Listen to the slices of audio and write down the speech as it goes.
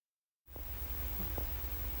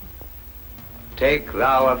Take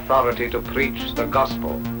thou authority to preach the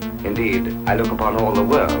gospel. Indeed, I look upon all the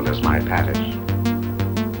world as my parish.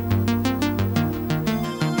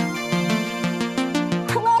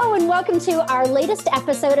 Hello and welcome to our latest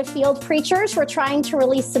episode of Field Preachers. We're trying to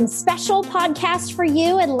release some special podcasts for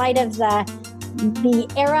you in light of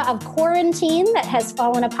the era of quarantine that has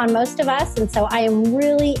fallen upon most of us. And so I am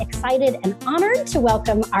really excited and honored to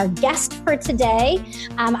welcome our guest for today.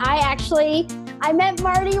 I met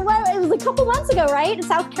Marty, it was a couple months ago, right? In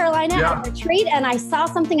South Carolina at a retreat. And I saw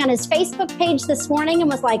something on his Facebook page this morning and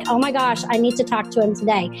was like, oh my gosh, I need to talk to him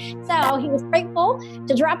today. So he was grateful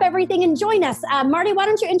to drop everything and join us. Marty, why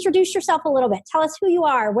don't you introduce yourself a little bit? Tell us who you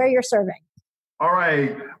are, where you're serving. All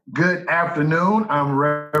right. Good afternoon. I'm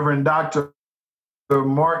Reverend Dr.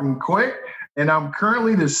 Martin Quick, and I'm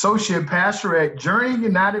currently the associate pastor at Journey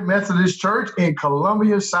United Methodist Church in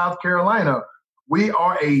Columbia, South Carolina. We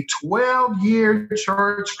are a 12-year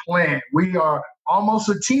church plant. We are almost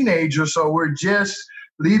a teenager, so we're just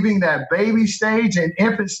leaving that baby stage and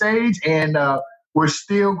infant stage, and we're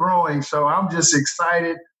still growing. So I'm just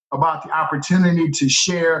excited about the opportunity to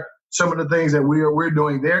share some of the things that we're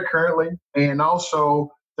doing there currently, and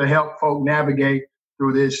also to help folk navigate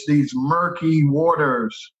through these murky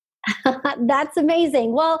waters. That's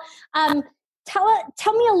amazing. Well,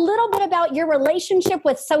 tell me a little bit about your relationship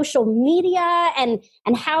with social media and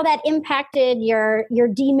how that impacted your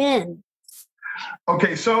D-Min.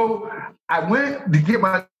 Okay, so I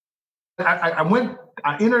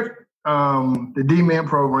entered the D-Min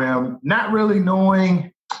program not really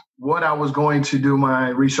knowing what I was going to do my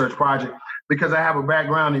research project, because I have a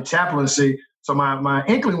background in chaplaincy. So my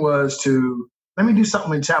inkling was to let me do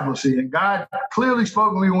something in chaplaincy. And God clearly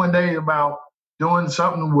spoke to me one day about doing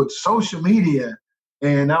something with social media.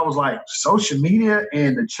 And I was like, social media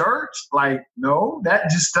and the church? Like, no, that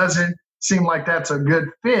just doesn't seem like that's a good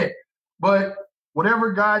fit. But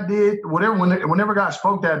whatever God did, whenever God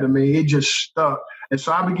spoke that to me, it just stuck. And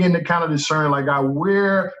so I began to kind of discern, like, God,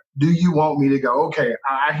 where do you want me to go? Okay,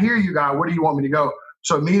 I hear you, God. Where do you want me to go?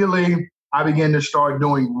 So immediately I began to start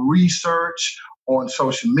doing research on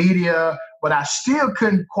social media, but I still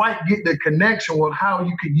couldn't quite get the connection with how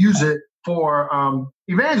you could use it for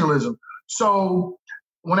evangelism. So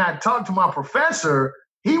when I talked to my professor,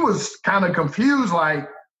 he was kind of confused, like,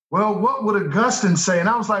 well, what would Augustine say? And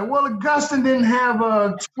I was like, well, Augustine didn't have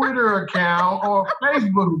a Twitter account or a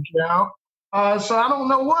Facebook account, so I don't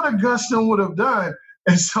know what Augustine would have done.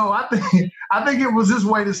 And so I think it was his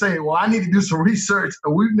way to say, well, I need to do some research.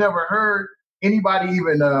 We've never heard anybody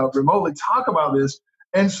even remotely talk about this.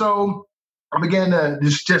 And so I began to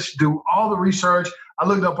just do all the research. I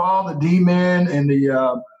looked up all the D-Min and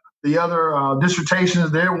the other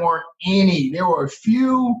dissertations. There weren't any. There were a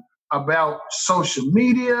few about social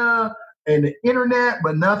media and the internet,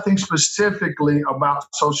 but nothing specifically about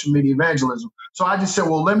social media evangelism. So I just said,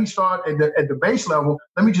 well, let me start at the base level.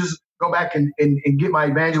 Let me just go back and get my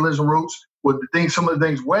evangelism roots with some of the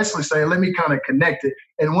things Wesley said. Let me kind of connect it.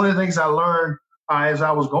 And one of the things I learned as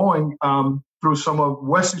I was going through some of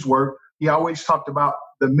Wesley's work, he always talked about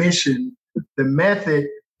the mission, the method.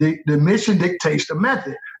 The mission dictates the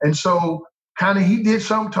method. And so kind of he did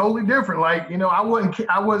something totally different. Like, I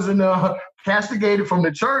wasn't castigated from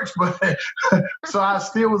the church, but so I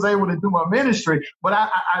still was able to do my ministry. But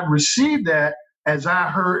I received that as I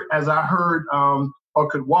heard or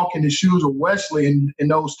could walk in the shoes of Wesley in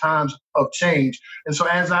those times of change. And so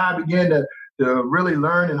as I began to really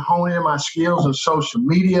learn and hone in my skills in social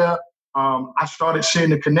media, I started seeing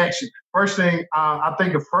the connection. First thing, I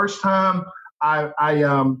think the first time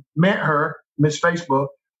I met her, Miss Facebook,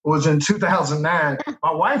 was in 2009.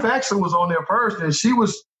 My wife actually was on there first, and she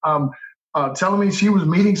was telling me she was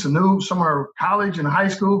meeting some of her college and high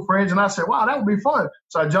school friends. And I said, wow, that would be fun.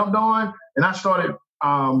 So I jumped on and I started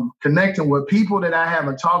connecting with people that I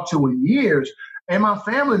haven't talked to in years and my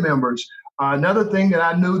family members. Another thing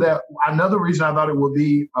that another reason I thought it would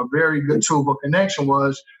be a very good tool for connection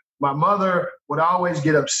was my mother would always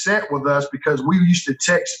get upset with us because we used to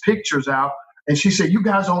text pictures out. And she said, you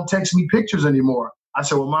guys don't text me pictures anymore. I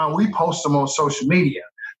said, well, Mom, we post them on social media.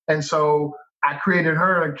 And so I created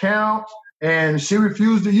her an account and she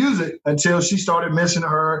refused to use it until she started missing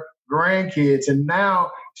her grandkids. And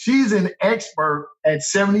now she's an expert at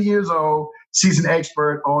 70 years old. She's an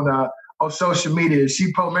expert on social media.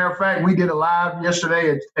 Matter of fact, we did a live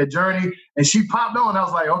yesterday at Journey and she popped on. I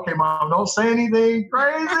was like, okay, Mom, don't say anything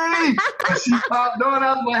crazy. And she popped on.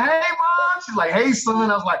 I was like, hey, Mom. She's like, hey,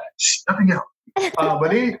 son. I was like, shh, nothing else.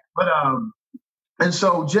 And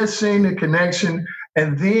so just seeing the connection,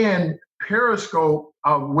 and then Periscope,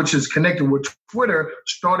 which is connected with Twitter,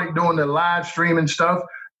 started doing the live streaming stuff.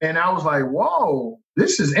 And I was like, whoa,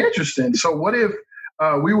 this is interesting. So what if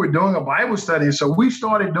we were doing a Bible study? So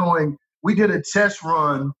we did a test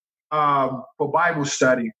run for Bible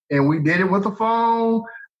study, and we did it with a phone,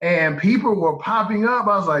 and people were popping up.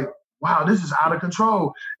 I was like, wow, this is out of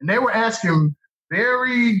control. And they were asking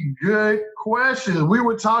very good questions. We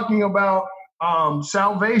were talking about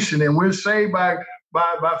salvation, and we're saved by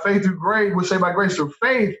faith through grace. We're saved by grace through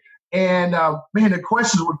faith. And man, the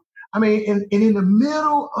questions were, and in the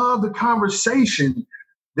middle of the conversation,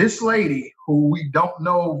 this lady who we don't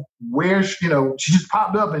know where, she just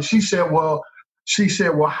popped up and she said, well,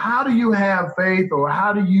 how do you have faith, or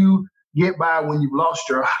how do you get by when you've lost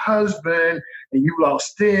your husband and you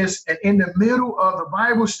lost this? And in the middle of the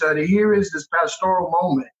Bible study, here is this pastoral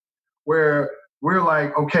moment where we're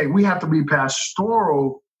like, okay, we have to be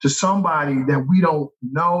pastoral to somebody that we don't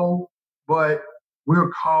know, but we're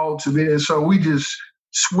called to be. And so we just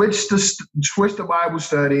switched the Bible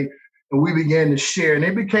study, and we began to share. And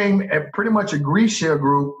it became pretty much a grief share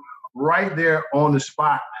group right there on the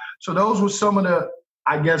spot. So those were some of the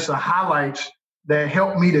highlights that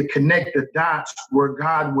helped me to connect the dots, where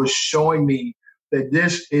God was showing me that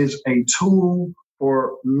this is a tool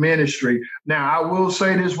for ministry. Now, I will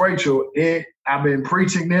say this, Rachel, I've been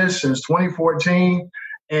preaching this since 2014,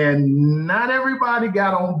 and not everybody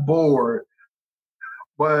got on board.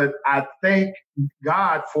 But I thank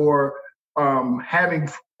God for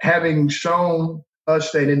having shown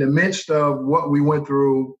us that in the midst of what we went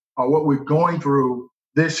through, or what we're going through,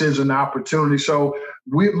 this is an opportunity. So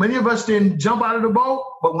many of us didn't jump out of the boat,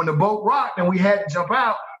 but when the boat rocked and we had to jump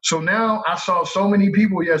out. So now I saw so many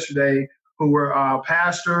people yesterday who were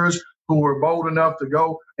pastors, who were bold enough to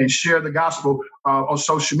go and share the gospel on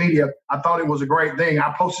social media. I thought it was a great thing.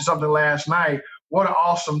 I posted something last night. What an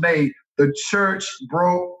awesome day. The church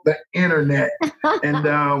broke the internet, and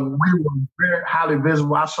we were very highly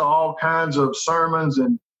visible. I saw all kinds of sermons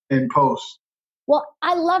and posts. Well,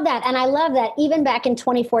 I love that. And I love that even back in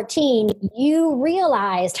 2014, you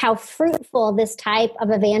realized how fruitful this type of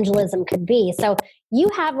evangelism could be. So you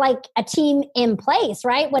have like a team in place,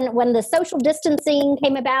 right? When the social distancing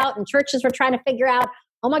came about and churches were trying to figure out,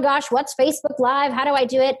 oh my gosh, what's Facebook Live? How do I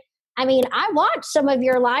do it? I watched some of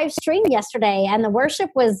your live stream yesterday, and the worship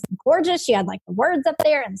was gorgeous. You had like the words up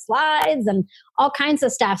there and slides and all kinds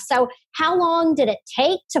of stuff. So how long did it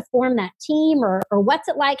take to form that team, or what's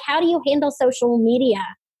it like? How do you handle social media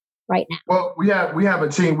right now? Well, we have a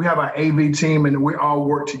team. We have our AV team, and we all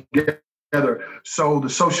work together. So the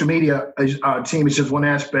social media team is just one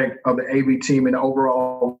aspect of the AV team and the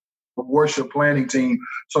overall worship planning team.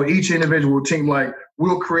 So each individual team, like,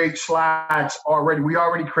 we'll create slides already. We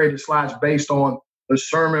already created slides based on the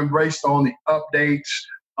sermon, based on the updates,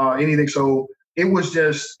 anything. So it was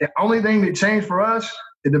just, the only thing that changed for us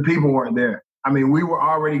is the people weren't there. We were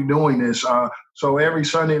already doing this. So every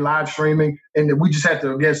Sunday live streaming, and we just had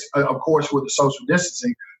to, of course, with the social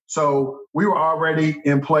distancing. So we were already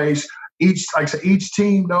in place. Each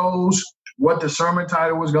team knows what the sermon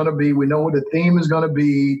title was going to be. We know what the theme is going to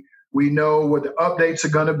be. We know what the updates are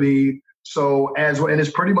going to be. So and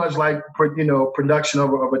it's pretty much like, production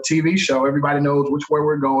of a TV show. Everybody knows which way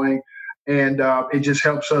we're going, and it just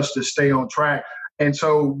helps us to stay on track. And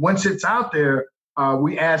so once it's out there,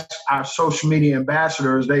 we ask our social media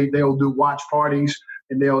ambassadors. They'll do watch parties,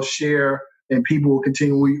 and they'll share, and people will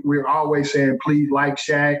continue. We're always saying, please like,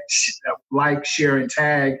 share, and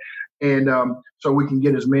tag, and so we can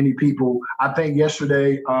get as many people. I think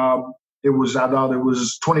yesterday it was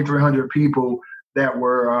 2,300 people that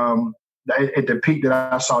were at the peak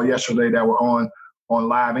that I saw yesterday that were on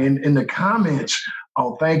live. And in the comments,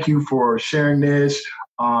 thank you for sharing this.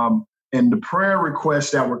 And the prayer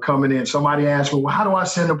requests that were coming in. Somebody asked me, well, how do I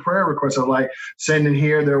send a prayer request? I was like, send it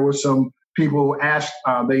here. There were some people who asked,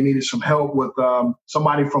 they needed some help with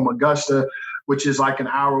somebody from Augusta, which is like an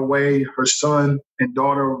hour away. Her son and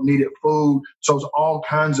daughter needed food. So it's all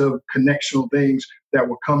kinds of connectional things that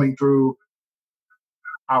were coming through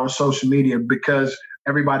our social media, because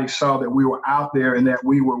everybody saw that we were out there and that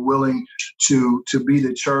we were willing to be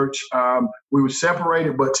the church. We were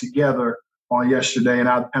separated but together on yesterday, and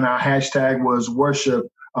our hashtag was worship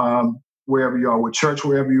wherever you are, with church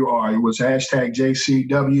wherever you are. It was hashtag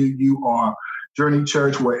JCWUR, Journey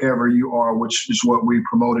Church wherever you are, which is what we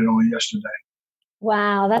promoted on yesterday.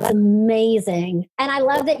 Wow, that's amazing. And I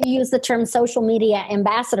love that you use the term social media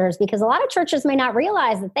ambassadors, because a lot of churches may not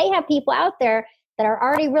realize that they have people out there that are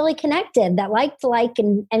already really connected, that like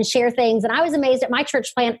to and share things. And I was amazed at my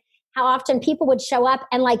church plant how often people would show up,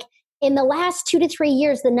 and like in the last 2 to 3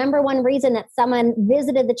 years, the number one reason that someone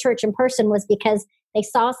visited the church in person was because they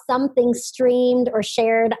saw something streamed or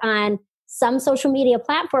shared on some social media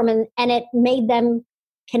platform, and it made them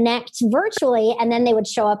connect virtually, and then they would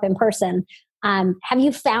show up in person. Have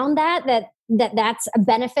you found that's a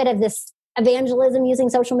benefit of this evangelism using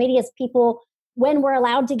social media? Is people, when we're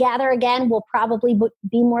allowed to gather again, will probably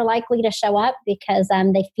be more likely to show up because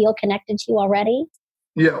they feel connected to you already?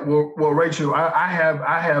 Yeah, well, Rachel, I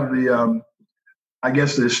have the I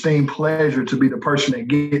guess the esteemed pleasure to be the person that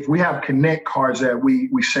gets. We have connect cards that we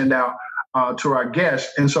send out to our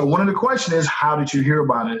guests, and so one of the questions is, how did you hear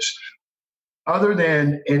about us? Other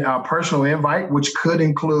than in a personal invite, which could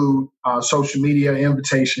include social media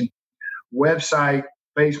invitation, website,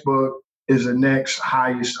 Facebook is the next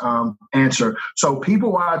highest answer. So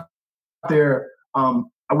people out there,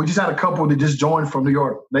 we just had a couple that just joined from New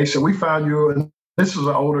York. They said, we found you, and this was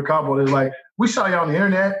an older couple. They're like, we saw you on the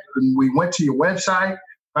internet, and we went to your website,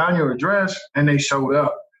 found your address, and they showed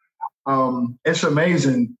up. It's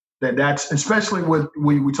amazing that's, especially with,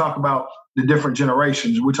 we talk about the different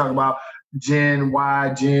generations. We talk about Gen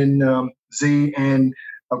Y, Gen Z, and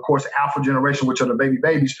of course, Alpha generation, which are the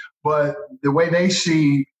babies. But the way they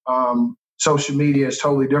see social media is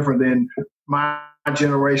totally different than my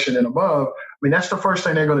generation and above. I mean, that's the first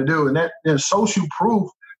thing they're going to do. And that social proof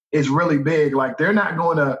is really big. Like, they're not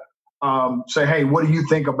going to say, hey, what do you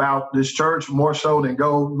think about this church? More so than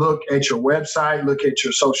go look at your website, look at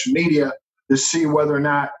your social media to see whether or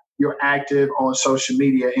not you're active on social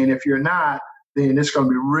media. And if you're not, then it's going to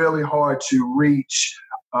be really hard to reach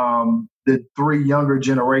the three younger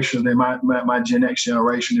generations than my Gen X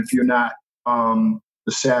generation if you're not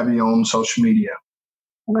savvy on social media.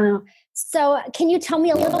 Wow. So can you tell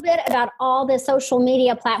me a little bit about all the social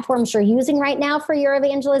media platforms you're using right now for your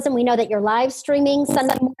evangelism? We know that you're live streaming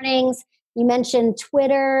Sunday mornings. You mentioned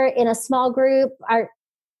Twitter in a small group.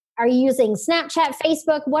 Are you using Snapchat,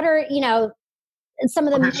 Facebook? What are, some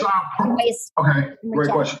of the ways? Okay, great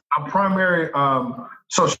question. Our primary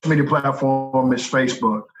social media platform is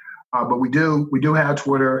Facebook, but we do have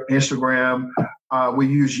Twitter, Instagram. We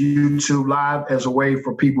use YouTube Live as a way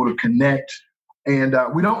for people to connect, and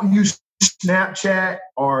we don't use Snapchat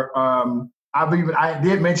or I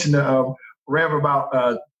did mention to Rev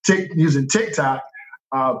about using TikTok.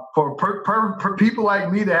 For people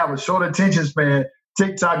like me that have a short attention span,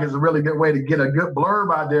 TikTok is a really good way to get a good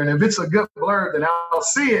blurb out there. And if it's a good blurb, then I'll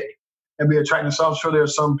see it and be attracted. So I'm sure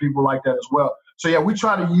there's some people like that as well. So yeah, we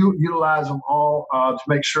try to utilize them all to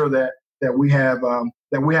make sure that we have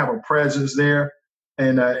a presence there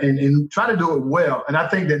and try to do it well. And I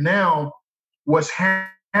think that now what's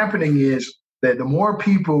happening is that the more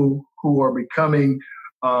people who are becoming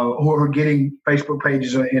who are getting Facebook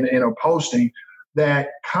pages and are posting,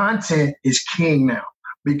 that content is king now.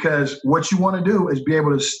 Because what you want to do is be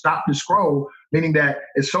able to stop the scroll, meaning that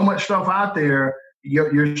there's so much stuff out there,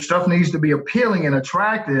 your stuff needs to be appealing and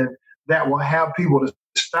attractive that will have people to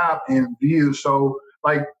stop and view. So,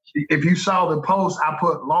 like, if you saw the post, I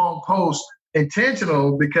put long posts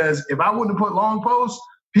intentional, because if I wouldn't have put long posts,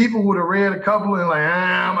 people would have read a couple and like,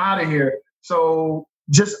 I'm out of here. So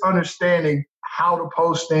just understanding how to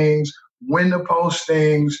post things, when to post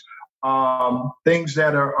things, things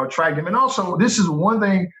that are attractive. And also, this is one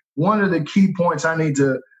of the key points I need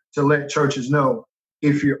to let churches know.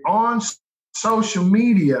 If you're on social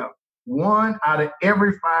media, 1 out of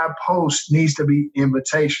every 5 posts needs to be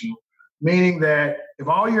invitational, meaning that if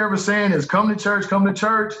all you're ever saying is come to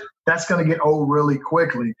church, that's going to get old really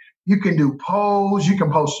quickly. You can do polls, you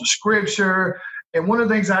can post a scripture. And one of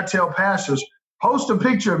the things I tell pastors, post a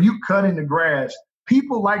picture of you cutting the grass.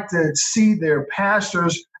 People like to see their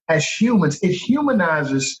pastors as humans. It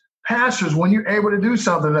humanizes pastors when you're able to do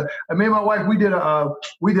something. And me and my wife, we did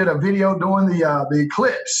a video during the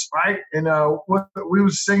eclipse, right? And we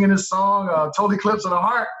was singing this song, "Total Eclipse of the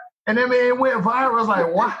Heart," and then it went viral. I was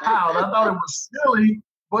like, wow! I thought it was silly,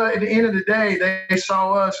 but at the end of the day, they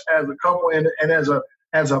saw us as a couple and as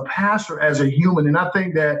a pastor, as a human. And I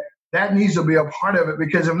think that needs to be a part of it,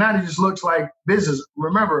 because if not, it just looks like business.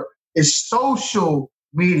 Remember, it's social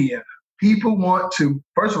media. People want to,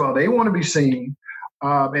 first of all, they want to be seen,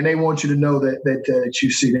 and they want you to know that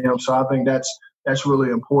you see them. So I think that's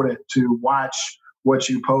really important to watch what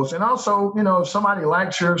you post. And also, if somebody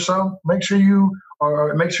likes your stuff, make sure you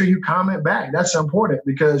comment back. That's important,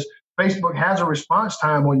 because Facebook has a response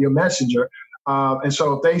time on your messenger. And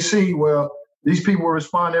so if they see, well, these people will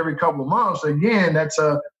respond every couple of months, again, that's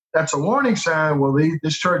a warning sign. Well,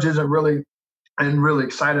 this church isn't really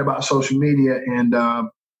excited about social media, and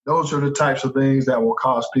those are the types of things that will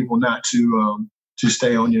cause people not to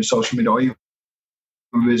stay on your social media or even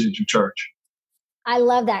visit your church. I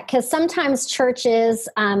love that, because sometimes churches,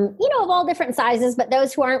 of all different sizes, but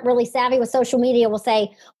those who aren't really savvy with social media will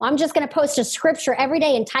say, well, I'm just going to post a scripture every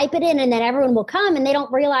day and type it in, and then everyone will come. And they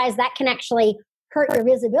don't realize that can actually hurt your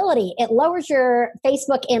visibility. It lowers your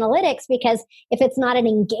Facebook analytics, because if it's not an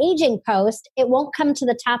engaging post, it won't come to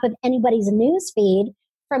the top of anybody's news feed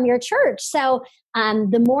from your church. So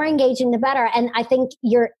the more engaging, the better. And I think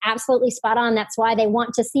you're absolutely spot on. That's why they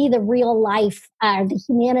want to see the real life, the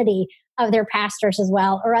humanity of their pastors as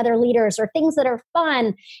well, or other leaders, or things that are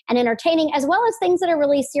fun and entertaining, as well as things that are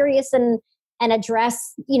really serious and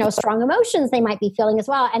address, strong emotions they might be feeling as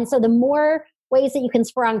well. And so the more ways that you can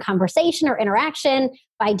spur on conversation or interaction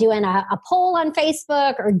by doing a poll on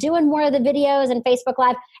Facebook, or doing more of the videos and Facebook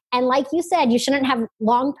Live. And like you said, you shouldn't have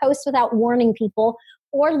long posts without warning people,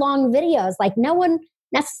 or long videos. Like, no one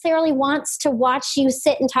necessarily wants to watch you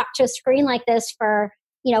sit and talk to a screen like this for,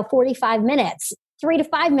 45 minutes. 3 to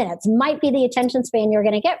 5 minutes might be the attention span you're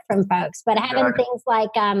going to get from folks. But having things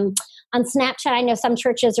like on Snapchat, I know some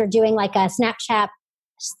churches are doing like a Snapchat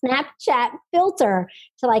filter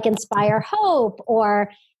to like inspire hope,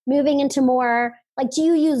 or moving into more like, do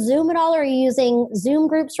you use Zoom at all? Or are you using Zoom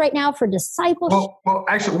groups right now for discipleship? Well,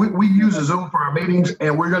 actually, we use a Zoom for our meetings,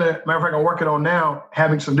 and we're going to, matter of fact, I'm working on now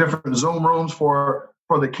having some different Zoom rooms for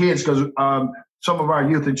the kids, because some of our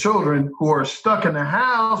youth and children who are stuck in the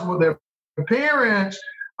house with their parents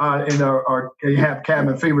and they have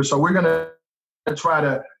cabin fever. So we're going to try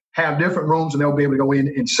to have different rooms, and they'll be able to go in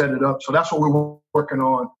and set it up. So that's what we're working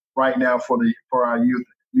on right now for our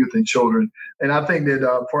youth and children. And I think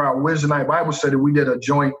that for our Wednesday night Bible study, we did a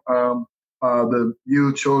joint, the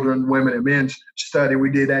youth, children, women, and men's study. We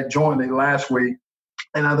did that jointly last week.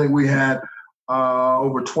 And I think we had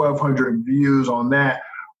over 1,200 views on that.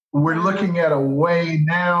 We're looking at a way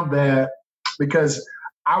now that, because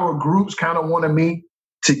our groups kind of want to meet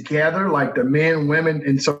together, like the men, women,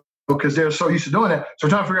 and so, because they're so used to doing that. So we're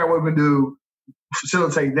trying to figure out what we can do,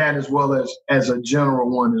 facilitate that as well as a general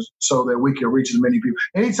one, so that we can reach as many people.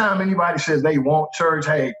 Anytime anybody says they want church,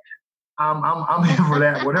 hey, I'm here for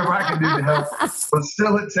that. Whatever I can do to help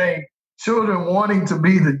facilitate children wanting to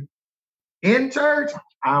be in church,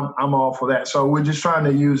 I'm all for that. So we're just trying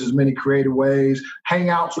to use as many creative ways.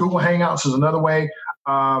 Hangouts, Google Hangouts is another way.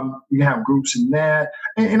 You can have groups in that.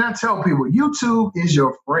 And I tell people, YouTube is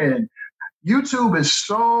your friend. YouTube is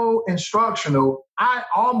so instructional. I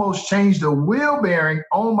almost changed the wheel bearing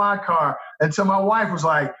on my car until my wife was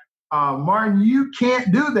like, Martin, you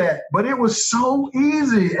can't do that. But it was so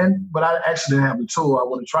easy. But I actually didn't have the tool. I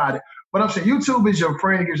would have tried it. But I'm saying YouTube is your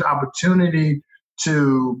friend. It gives you opportunity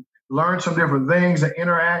to learn some different things and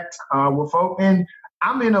interact with folks. And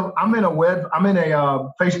I'm in a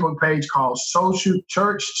Facebook page called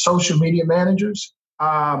Church Social Media Managers.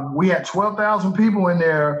 We had 12,000 people in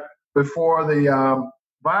there before the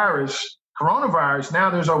coronavirus. Now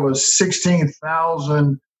there's over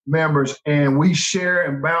 16,000 members, and we share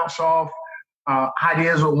and bounce off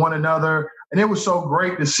ideas with one another. And it was so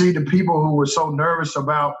great to see the people who were so nervous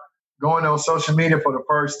about going on social media for the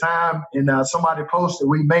first time. And somebody posted,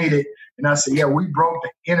 we made it. And I said, yeah, we broke the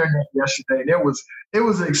internet yesterday. And it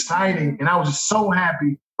was exciting. And I was just so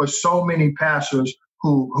happy for so many pastors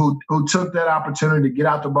who took that opportunity to get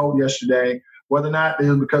out the boat yesterday, whether or not it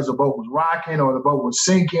was because the boat was rocking or the boat was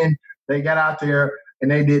sinking. They got out there and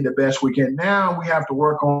they did the best we can. Now we have to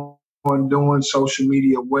work on doing social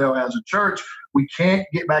media well as a church. We can't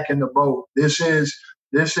get back in the boat. This is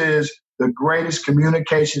the greatest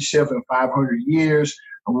communication shift in 500 years.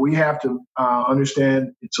 And we have to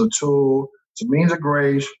understand it's a tool, it's a means of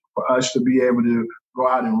grace for us to be able to go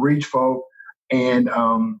out and reach folk and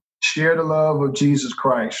share the love of Jesus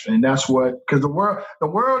Christ. And that's what, because the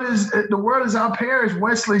world is our parish.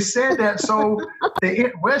 Wesley said that. So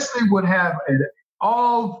Wesley would have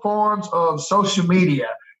all forms of social media.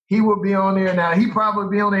 He would be on there now. He'd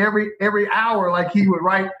probably be on there every hour, like he would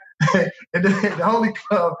write in the Holy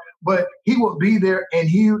Club. But he would be there, and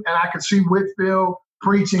I could see Whitfield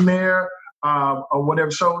preaching there or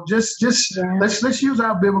whatever. So just let's use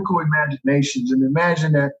our biblical imaginations and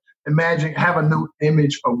imagine have a new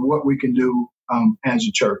image of what we can do as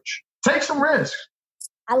a church. Take some risks.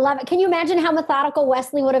 I love it. Can you imagine how methodical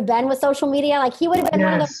Wesley would have been with social media? Like, he would have been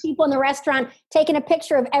one of those people in the restaurant taking a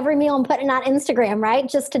picture of every meal and putting it on Instagram, right?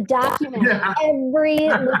 Just to document every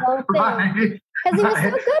little thing. Because he was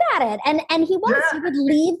so good at it. And he was. He would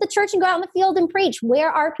leave the church and go out in the field and preach. Where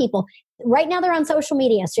are people? Right now they're on social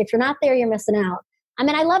media. So if you're not there, you're missing out. I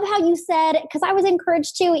mean, I love how you said, because I was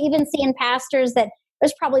encouraged too, even seeing pastors that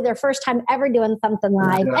was probably their first time ever doing something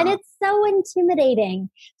live. Yeah. And it's so intimidating.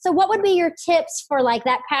 So what would be your tips for like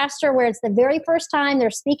that pastor where it's the very first time they're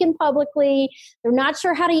speaking publicly, they're not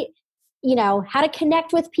sure how to, how to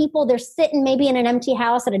connect with people. They're sitting maybe in an empty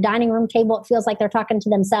house at a dining room table. It feels like they're talking to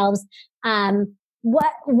themselves. How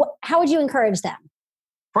would you encourage them?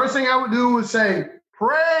 First thing I would do is say,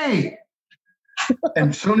 pray. And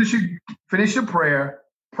as soon as you finish your prayer,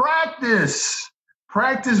 practice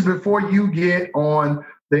before you get on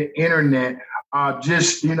the internet.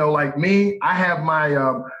 Like me, I have my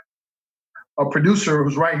a producer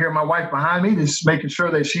who's right here, my wife behind me, just making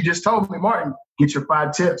sure that she just told me, Martin, get your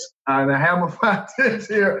 5 tips. And I have my 5 tips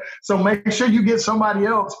here. So make sure you get somebody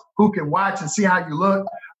else who can watch and see how you look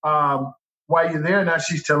while you're there. Now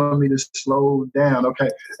she's telling me to slow down. Okay.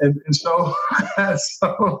 And so,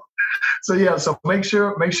 so make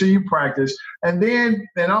sure you practice and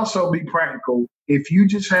also be practical. If you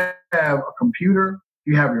just have a computer,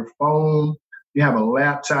 you have your phone, you have a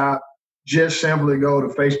laptop, just simply go to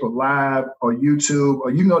Facebook Live or YouTube,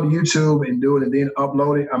 or you can go to YouTube and do it and then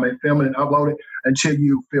film it and upload it until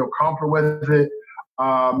you feel comfortable with it.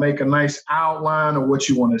 Make a nice outline of what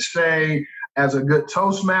you want to say. As a good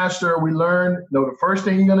Toastmaster, we learn, the first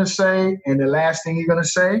thing you're going to say and the last thing you're going to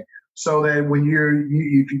say, so that when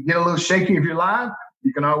if you get a little shaky if you're live,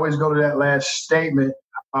 you can always go to that last statement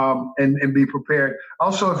and be prepared.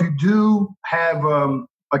 Also, if you do have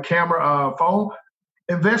a camera phone,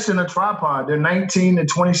 invest in a tripod. They're $19 to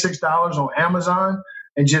 $26 on Amazon,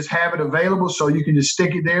 and just have it available so you can just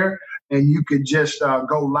stick it there and you could just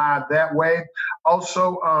go live that way.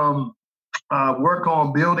 Also, work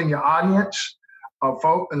on building your audience,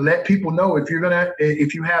 folks, and let people know if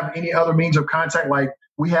you have any other means of contact. Like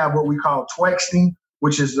we have what we call texting,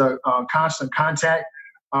 which is a constant contact.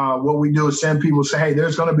 What we do is send people, say, hey,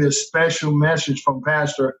 there's going to be a special message from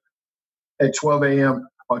Pastor at 12 a.m.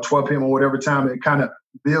 or 12 p.m. or whatever time, and kind of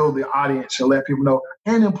build the audience and let people know.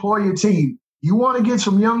 And employ your team. You want to get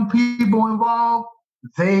some young people involved?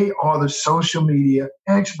 They are the social media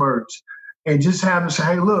experts. And just have them say,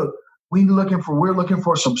 hey, look, we're looking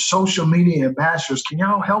for some social media ambassadors. Can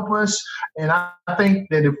y'all help us? And I think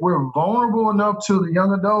that if we're vulnerable enough to the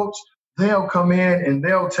young adults, they'll come in and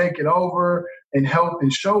they'll take it over and help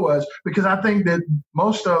and show us, because I think that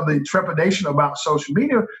most of the trepidation about social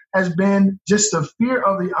media has been just the fear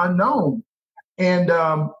of the unknown. And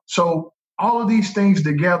so all of these things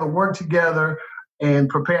together, work together and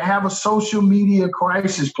prepare, have a social media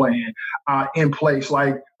crisis plan in place.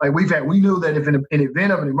 Like we knew that if in an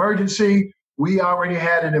event of an emergency, we already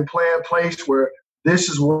had it in place where this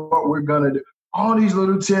is what we're going to do. All these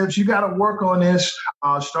little tips, you got to work on this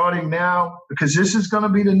starting now, because this is going to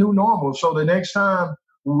be the new normal. So the next time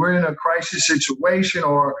we're in a crisis situation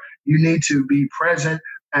or you need to be present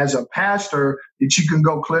as a pastor, that you can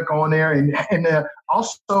go click on there and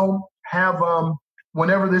also have,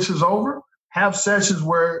 whenever this is over, have sessions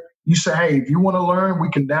where you say, hey, if you want to learn, we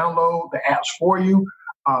can download the apps for you.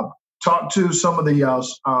 Talk to some of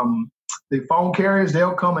the phone carriers.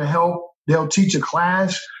 They'll come and help. They'll teach a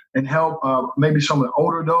class and help maybe some of the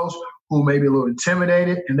older adults who may be a little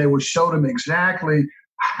intimidated, and they will show them exactly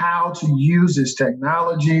how to use this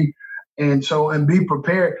technology. And be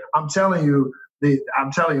prepared. I'm telling you,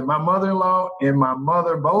 my mother-in-law and my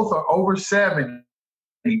mother both are over 70,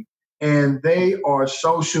 and they are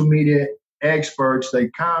social media experts. They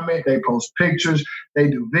comment, they post pictures, they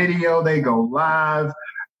do video, they go live.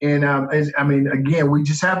 And again, we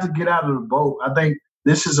just have to get out of the boat. I think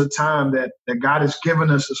this is a time that God has given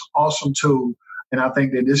us this awesome tool. And I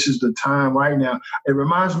think that this is the time right now. It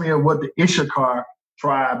reminds me of what the Issachar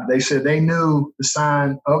tribe, they said they knew the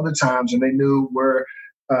sign of the times and they knew where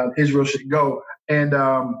Israel should go. And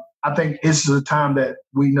I think this is a time that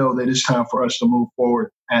we know that it's time for us to move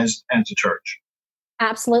forward as a church.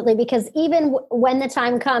 Absolutely. Because even when the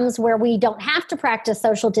time comes where we don't have to practice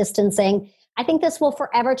social distancing, I think this will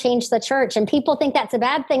forever change the church. And people think that's a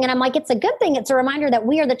bad thing. And I'm like, it's a good thing. It's a reminder that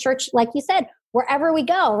we are the church, like you said, wherever we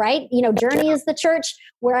go, right? Journey is the church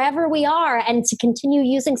wherever we are, and to continue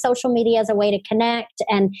using social media as a way to connect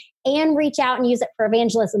and reach out and use it for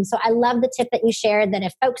evangelism. So I love the tip that you shared, that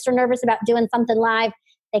if folks are nervous about doing something live,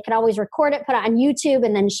 they could always record it, put it on YouTube,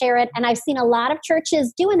 and then share it. And I've seen a lot of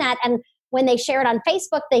churches doing that. And when they share it on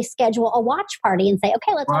Facebook, they schedule a watch party and say,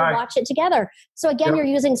 okay, let's all watch it together. So again, You're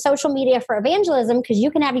using social media for evangelism, because you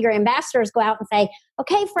can have your ambassadors go out and say,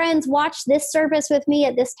 okay, friends, watch this service with me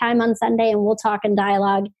at this time on Sunday, and we'll talk and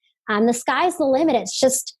dialogue. The sky's the limit. It's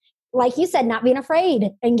just, like you said, not being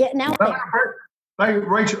afraid and getting out there. Like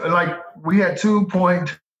Rachel, like we had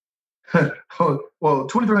 2.2 well,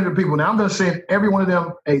 2,300 people. Now I'm going to send every one of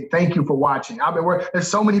them a thank you for watching. I've been working. There's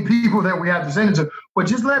so many people that we have to send it to, but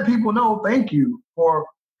just let people know thank you for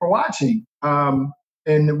watching.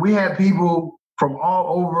 And we had people from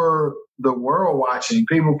all over the world watching.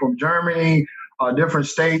 People from Germany, different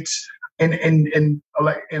states. And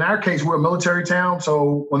like in our case, we're a military town.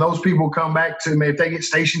 So when those people come back to me, if they get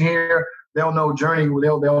stationed here, they'll know Journey.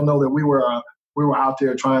 They'll know that we were out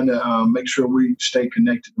there trying to make sure we stay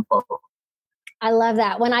connected to folks. I love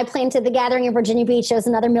that. When I planted the gathering in Virginia Beach, it was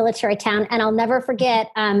another military town. And I'll never forget,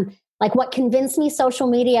 like what convinced me social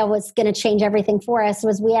media was going to change everything for us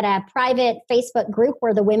was we had a private Facebook group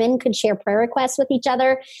where the women could share prayer requests with each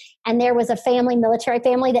other. And there was a family, military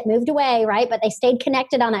family that moved away, right? But they stayed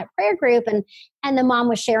connected on that prayer group. And the mom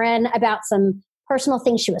was sharing about some personal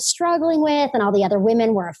things she was struggling with, and all the other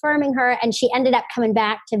women were affirming her. And she ended up coming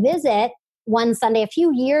back to visit one Sunday a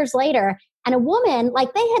few years later. And a woman,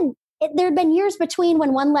 like there had been years between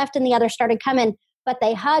when one left and the other started coming, but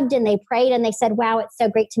they hugged and they prayed and they said, wow, it's so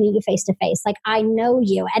great to meet you face to face. Like, I know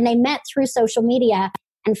you. And they met through social media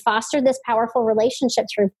and fostered this powerful relationship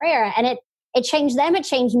through prayer. And it changed them. It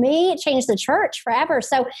changed me. It changed the church forever.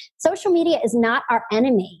 So social media is not our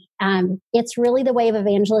enemy. It's really the way of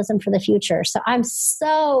evangelism for the future. So I'm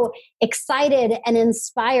so excited and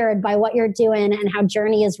inspired by what you're doing and how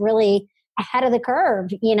Journey is really ahead of the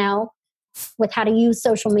curve, with how to use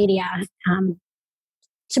social media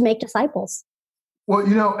to make disciples. Well,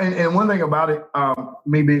 and one thing about it,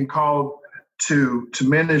 me being called to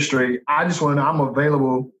ministry, I just want to know I'm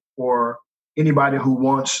available for anybody who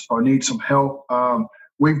wants or needs some help.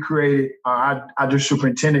 We've created, our district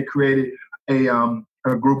superintendent created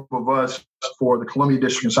a group of us for the Columbia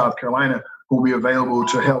District in South Carolina who will be available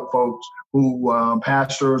to help folks who,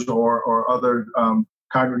 pastors or other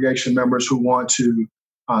congregation members who want to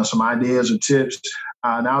some ideas or tips.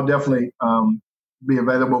 And I'll definitely be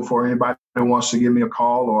available for anybody who wants to give me a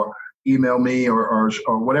call or email me or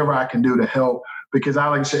whatever I can do to help. Because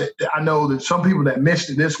like I said, I know that some people that missed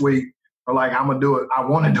it this week are like, I'm going to do it. I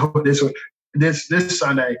want to do it this week, this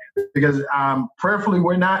Sunday, because prayerfully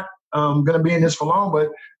we're not going to be in this for long, but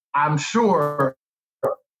I'm sure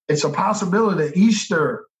it's a possibility that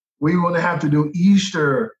Easter, we want to have to do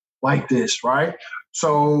Easter like this, right?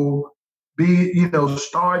 So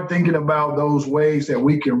start thinking about those ways that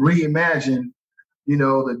we can reimagine,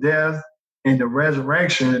 the death and the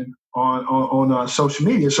resurrection on social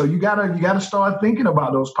media. So you gotta start thinking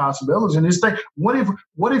about those possibilities. And this thing, what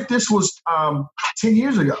if this was 10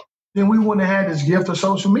 years ago? Then we wouldn't have had this gift of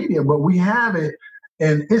social media, but we have it,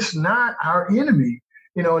 and it's not our enemy.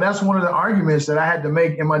 That's one of the arguments that I had to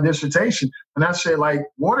make in my dissertation. And I said, like,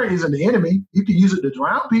 water isn't the enemy. You can use it to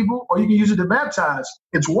drown people or you can use it to baptize.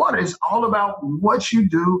 It's water. It's all about what you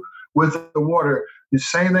do with the water. The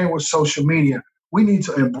same thing with social media. We need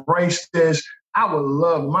to embrace this. I would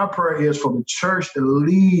love, my prayer is for the church to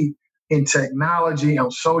lead in technology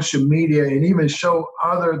on social media and even show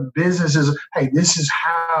other businesses, hey, this is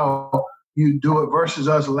how you do it versus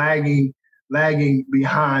us lagging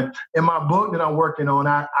behind. In my book that I'm working on,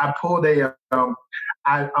 I pulled out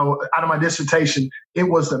of my dissertation, it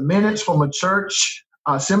was the minutes from a church,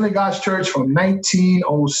 Assembly of God's Church from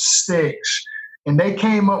 1906. And they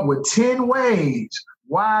came up with 10 ways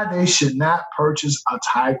why they should not purchase a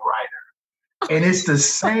typewriter. And it's the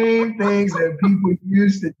same things that people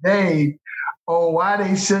use today on why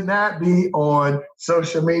they should not be on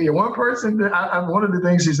social media. One person, one of the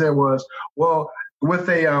things he said was, well,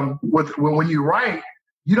 when you write,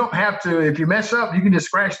 you don't have to, if you mess up, you can just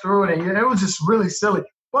scratch through it. And it was just really silly.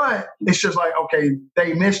 But it's just like, okay,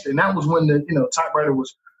 they missed it. And that was when the typewriter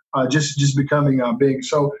was just becoming big.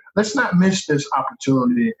 So let's not miss this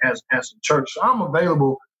opportunity as a church. So I'm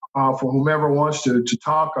available for whomever wants to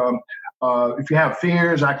talk. If you have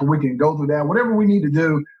fears, we can go through that. Whatever we need to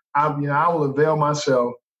do, I will avail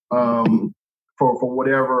myself for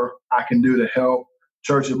whatever I can do to help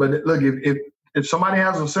churches. But look, if somebody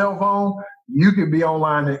has a cell phone, you can be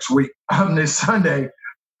online next week on this Sunday.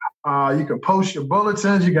 You can post your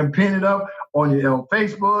bulletins. You can pin it up on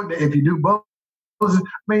Facebook. If you do bulletins,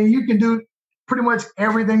 you can do pretty much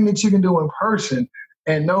everything that you can do in person.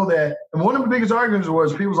 And know that. And one of the biggest arguments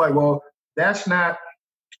was people was like, well, that's not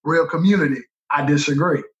real community. I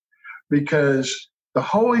disagree, because the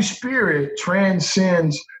Holy Spirit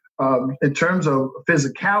transcends in terms of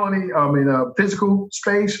physicality, physical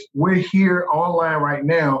space. We're here online right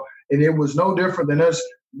now, and it was no different than us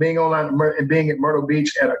being online and being at Myrtle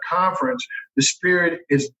Beach at a conference. The Spirit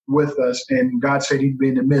is with us, and God said He'd be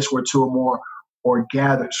in the midst where two or more are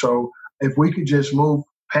gathered. So if we could just move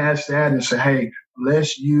past that and say, hey,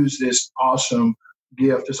 let's use this awesome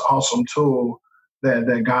gift, this awesome tool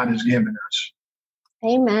that God has given us.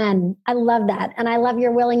 Amen. I love that. And I love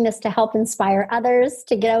your willingness to help inspire others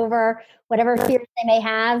to get over whatever fears they may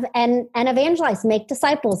have and evangelize, make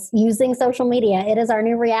disciples using social media. It is our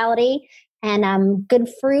new reality. And good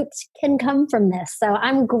fruit can come from this. So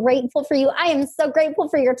I'm grateful for you. I am so grateful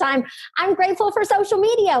for your time. I'm grateful for social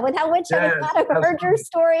media, without which I would not have heard your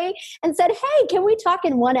story and said, hey, can we talk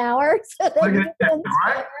in 1 hour? So look at that,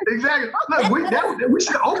 right? Exactly. Look, we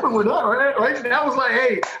should open with that, right? That was like,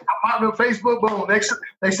 hey, I popped on Facebook, boom. Next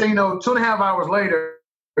thing you know, 2.5 hours later,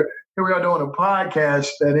 here we are doing a podcast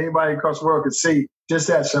that anybody across the world could see. Just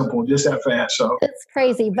that simple, just that fast. So it's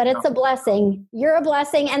crazy, but it's a blessing. You're a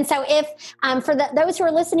blessing. And so if for those who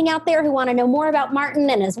are listening out there who want to know more about Martin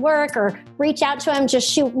and his work or reach out to him, just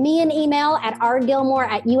shoot me an email at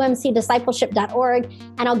rgilmore@umcdiscipleship.org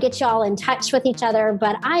and I'll get you all in touch with each other.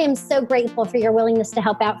 But I am so grateful for your willingness to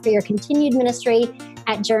help out for your continued ministry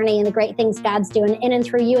at Journey and the great things God's doing in and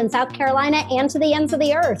through you in South Carolina and to the ends of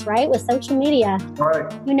the earth, right? With social media. Right.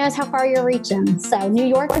 Who knows how far you're reaching? So New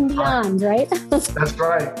York and beyond, right? That's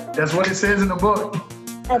right. That's what it says in the book.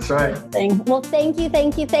 That's right. Well, thank you.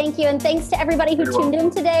 And thanks to everybody who tuned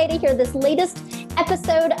in today to hear this latest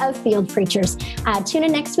episode of Field Preachers. Tune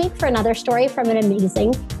in next week for another story from an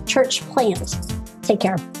amazing church plant. Take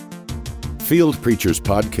care. Field Preachers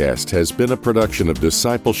Podcast has been a production of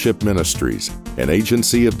Discipleship Ministries, an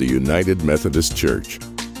agency of the United Methodist Church.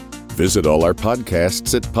 Visit all our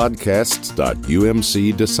podcasts at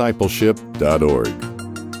podcasts.umcdiscipleship.org.